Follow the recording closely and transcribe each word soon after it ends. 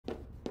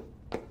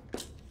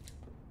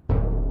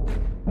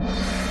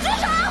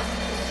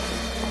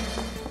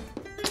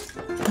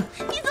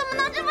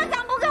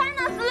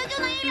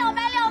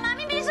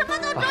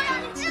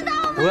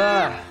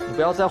喂，你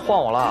不要再晃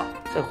我了，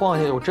再晃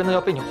下去我真的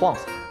要被你晃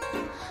死。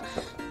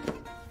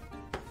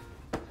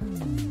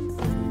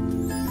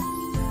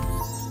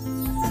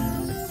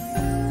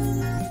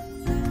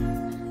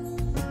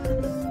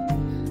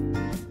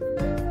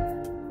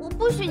我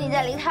不许你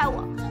再离开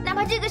我，哪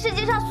怕这个世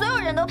界上所有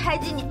人都排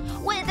挤你，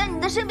我也在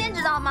你的身边，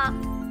知道吗？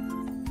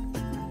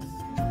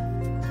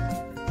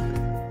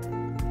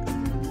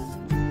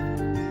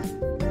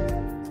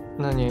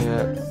那你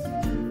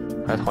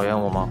还讨厌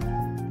我吗？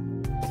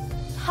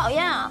讨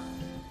厌啊！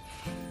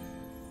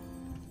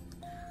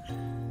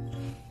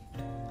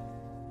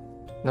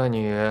那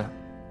你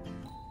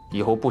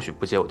以后不许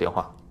不接我电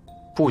话，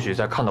不许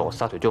再看到我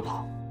撒腿就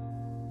跑，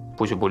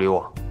不许不理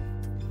我。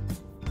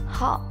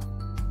好，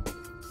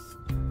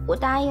我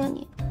答应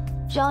你，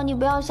只要你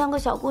不要像个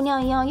小姑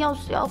娘一样要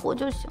死要活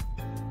就行。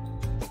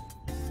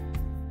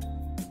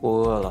我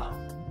饿了。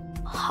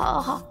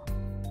好，好，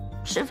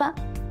吃饭。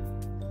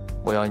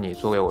我要你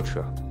做给我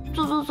吃。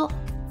做，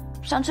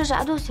想吃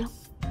啥都行。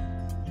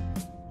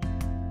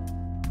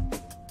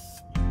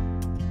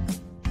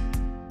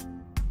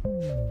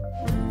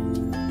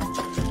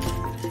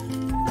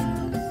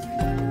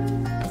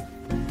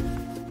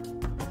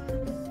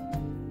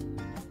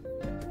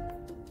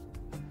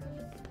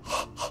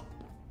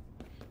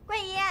桂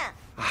姨，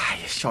哎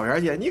呀，小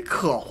圆姐，你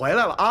可回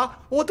来了啊！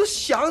我都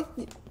想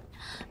你。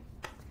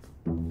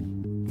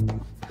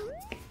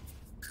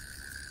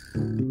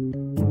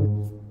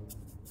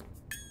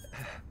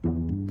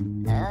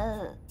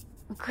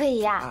桂姨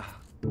呀，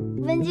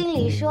温经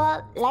理说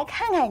来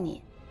看看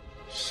你，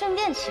顺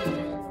便吃个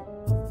饭。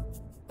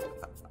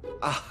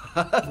啊，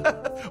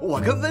我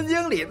跟温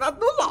经理那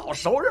都老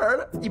熟人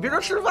了，你别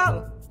说吃饭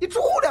了，你住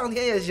2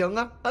天也行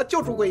啊！啊，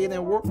就住桂姨那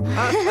屋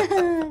啊。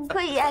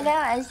桂姨爱开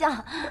玩笑。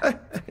哎，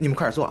你们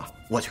快点坐啊，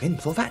我去给你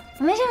们做饭。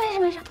没事，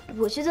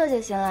我去做就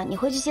行了，你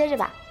回去歇着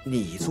吧。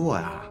你做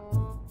呀？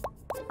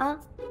啊？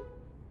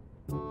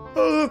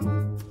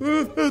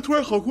突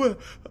然好困，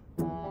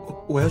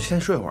我要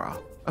先睡会儿啊。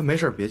啊，没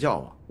事，别叫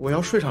我，我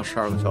要睡上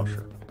12个小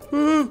时。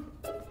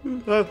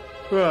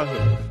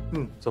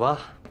走吧。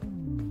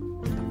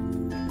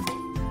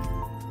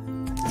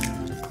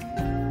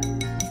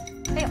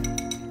哎呦，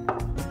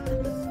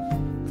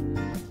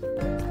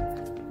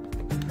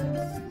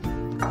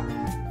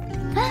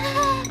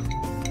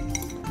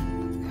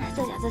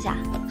坐下，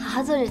好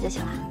好坐着就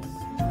行了。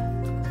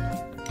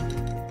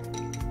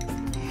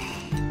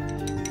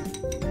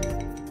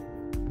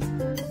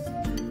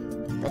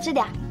多吃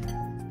点。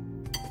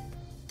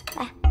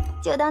来，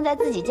就当在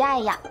自己家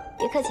一样，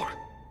别客气啊。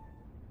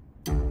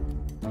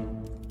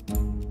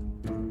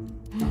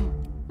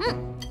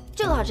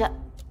这个好吃，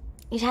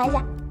你尝一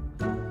下。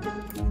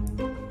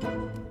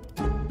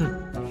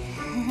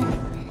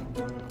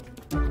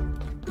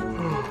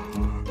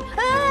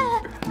哎，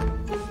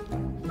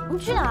你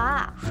去哪儿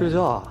啊？睡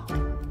觉啊。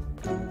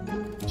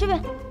这边。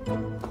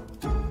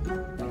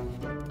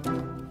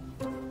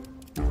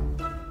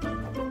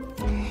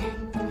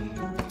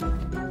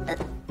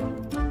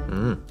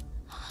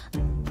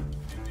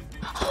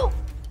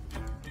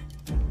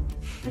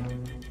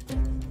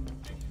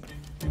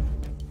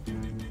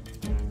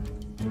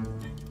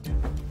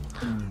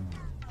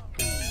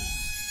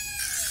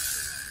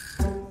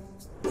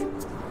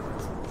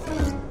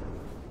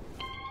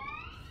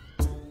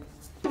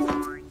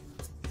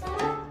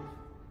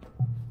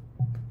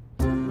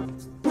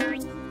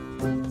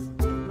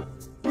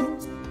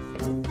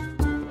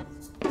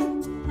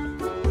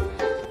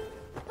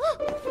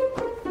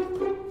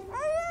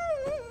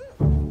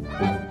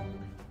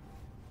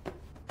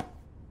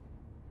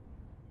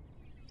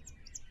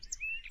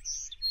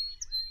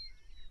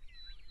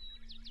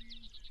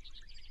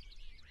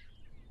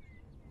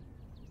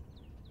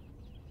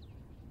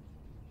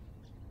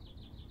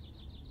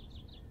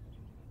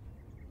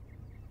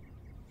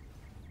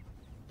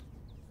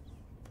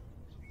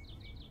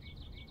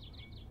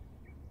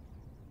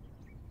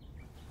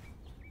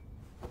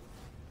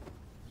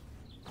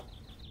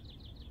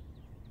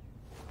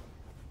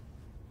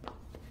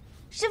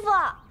师傅，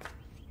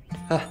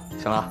哎，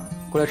行了，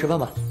过来吃饭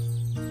吧。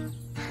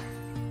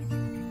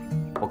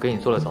我给你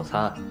做了早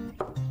餐，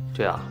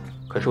这样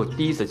可是我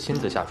第一次亲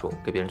自下厨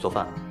给别人做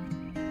饭。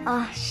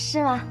啊，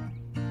是吗？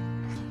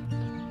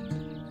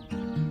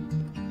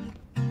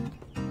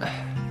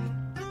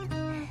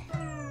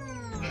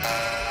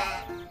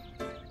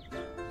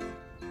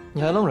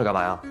你还愣着干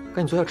嘛呀？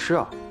赶紧坐下吃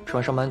啊！吃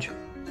完上班去。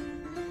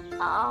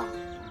哦。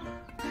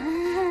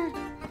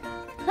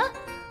啊，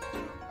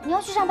你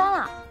要去上班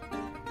了？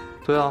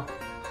对啊。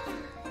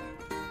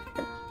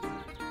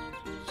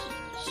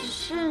只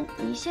是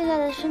你现在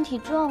的身体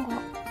状况……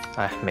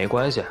哎，没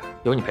关系，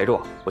有你陪着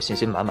我，我信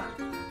心满满。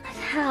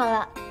太好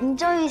了，你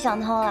终于想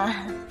通了。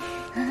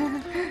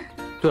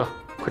对了，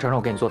快尝尝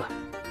我给你做的。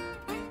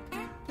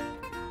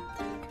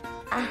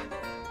啊。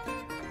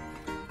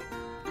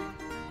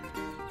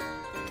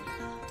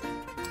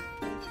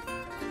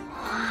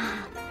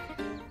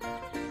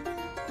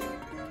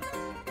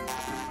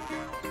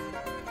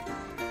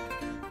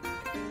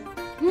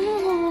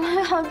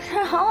好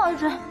吃，好好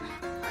吃。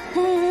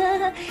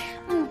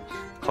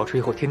好吃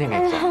以后天天给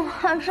你做。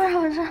好吃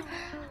好吃。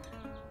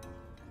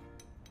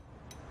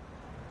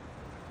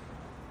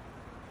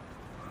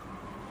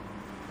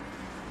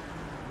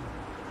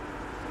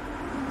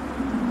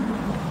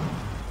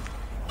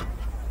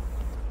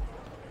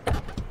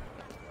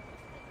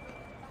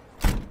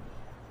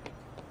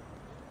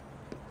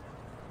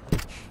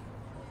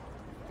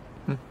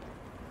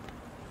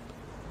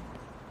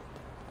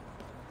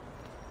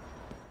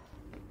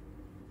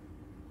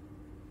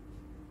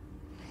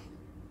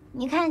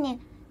你看你，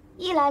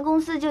一来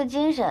公司就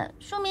精神，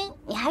说明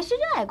你还是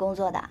热爱工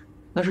作的。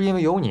那是因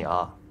为有你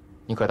啊！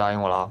你可答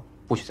应我了，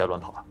不许再乱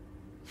跑了。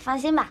放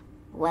心吧，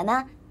我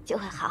呢就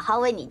会好好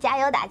为你加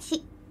油打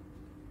气。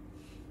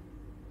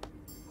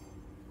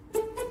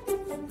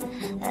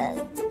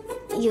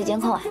有监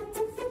控啊？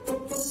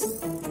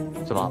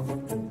怎么，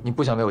你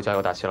不想为我加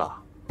油打气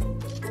了？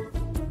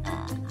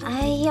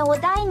哎呀，我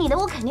答应你的，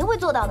我肯定会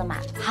做到的嘛！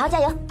好好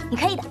加油，你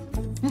可以的。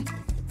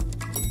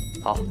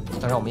好，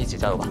那让我们一起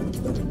加油吧。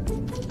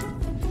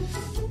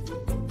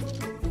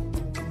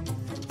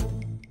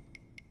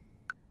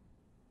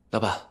老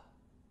板，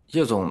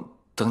叶总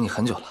等你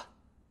很久了。